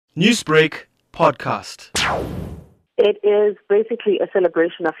Newsbreak Podcast. It is basically a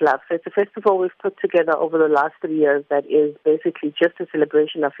celebration of love. So it's a festival we've put together over the last 3 years that is basically just a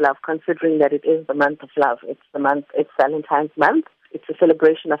celebration of love, considering that it is the month of love. It's Valentine's month. It's a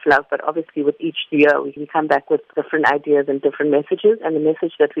celebration of love, but obviously with each year we come back with different ideas and different messages, and the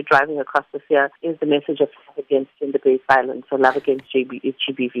message that we're driving across this year is the message of love against gender-based violence, so love against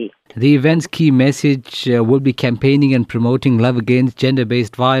GBV. The event's key message will be campaigning and promoting love against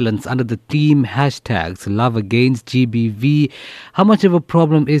gender-based violence under the theme hashtags Love Against GBV. How much of a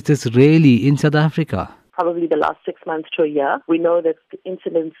problem is this really in South Africa? Probably the last 6 months to a year. We know that the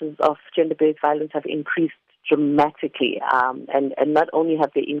incidences of gender-based violence have increased dramatically, and not only have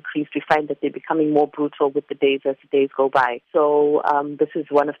they increased, we find that they're becoming more brutal with the days as the days go by. So this is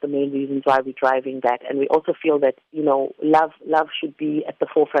one of the main reasons why we're driving that, and we also feel that love should be at the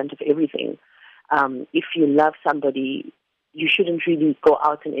forefront of everything. If you love somebody, you shouldn't really go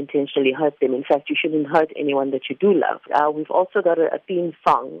out and intentionally hurt them. In fact, you shouldn't hurt anyone that you do love. We've also got a theme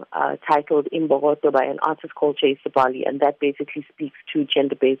song titled Imbogoto by an artist called Zaiboonissa, and that basically speaks to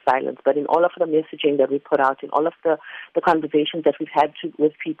gender-based violence. But in all of the messaging that we put out, in all of the conversations that we've had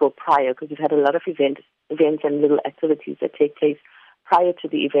with people prior, because we've had a lot of events and little activities that take place prior to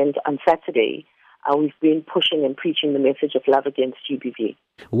the event on Saturday, we've been pushing and preaching the message of love against GBV.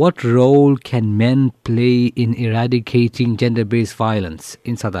 What role can men play in eradicating gender-based violence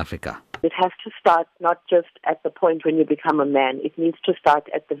in South Africa? It has to start not just at the point when you become a man. It needs to start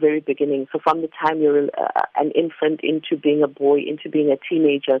at the very beginning. So from the time you're an infant into being a boy, into being a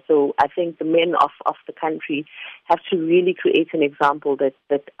teenager. So I think the men of the country have to really create an example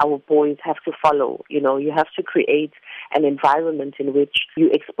that our boys have to follow. You have to create an environment in which you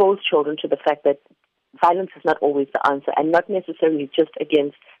expose children to the fact that violence is not always the answer, and not necessarily just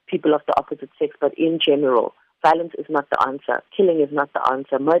against people of the opposite sex, but in general. Violence is not the answer. Killing is not the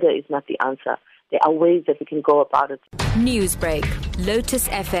answer. Murder is not the answer. There are ways that we can go about it. Newsbreak, Lotus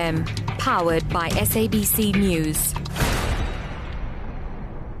FM, powered by SABC News.